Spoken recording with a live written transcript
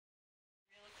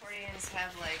violins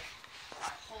have like a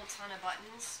whole ton of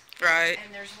buttons. Right.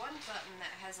 And there's one button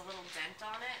that has a little dent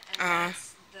on it, and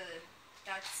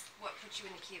that's what puts you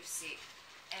in the key of C.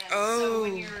 And so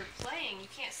when you're playing, you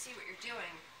can't see what you're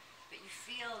doing, but you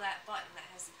feel that button that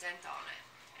has a dent on it,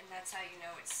 and that's how you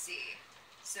know it's C.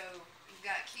 So you've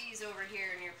got keys over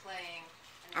here, and you're playing,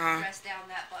 and you press down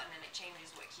that button, and it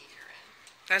changes what key you're in.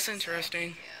 That's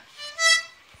interesting. So, yeah.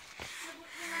 So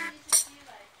what kind of music do you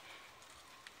like?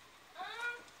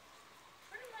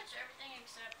 Pretty much everything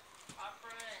except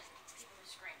opera and people who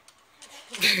scream.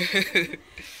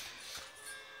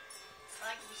 I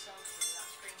like to be sung to,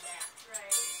 not screamed at.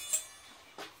 Right.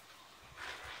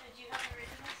 And do you have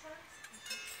original songs?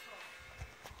 Cool.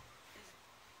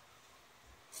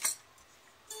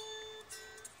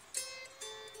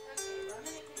 Okay, well I'm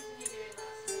going to continue doing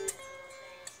last minute little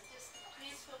things. And just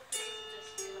please feel free to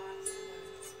just relax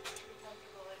and be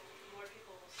comfortable, and more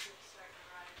people will soon start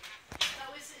arriving.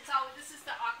 This is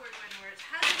the awkward one where it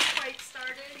hasn't quite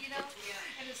started, you know?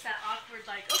 Yeah. And it's that awkward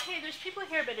like, okay, there's people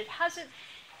here, but it hasn't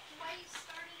quite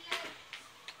started yet.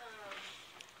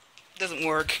 Doesn't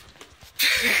work.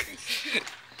 Y'all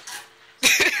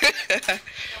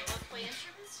both play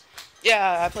instruments?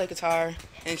 Yeah, I play guitar,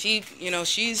 and she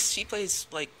plays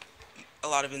like a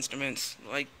lot of instruments,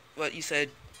 like what you said.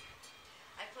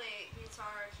 I play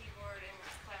guitar, keyboard, and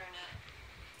clarinet.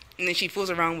 And then she fools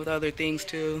around with other things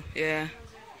too. Yeah. Those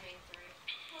are the main three.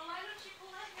 Well, why don't you pull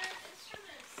out your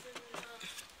instruments and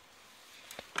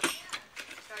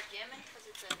Start jamming because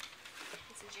it's a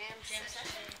It's a jam jam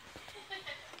session.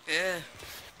 session. Yeah.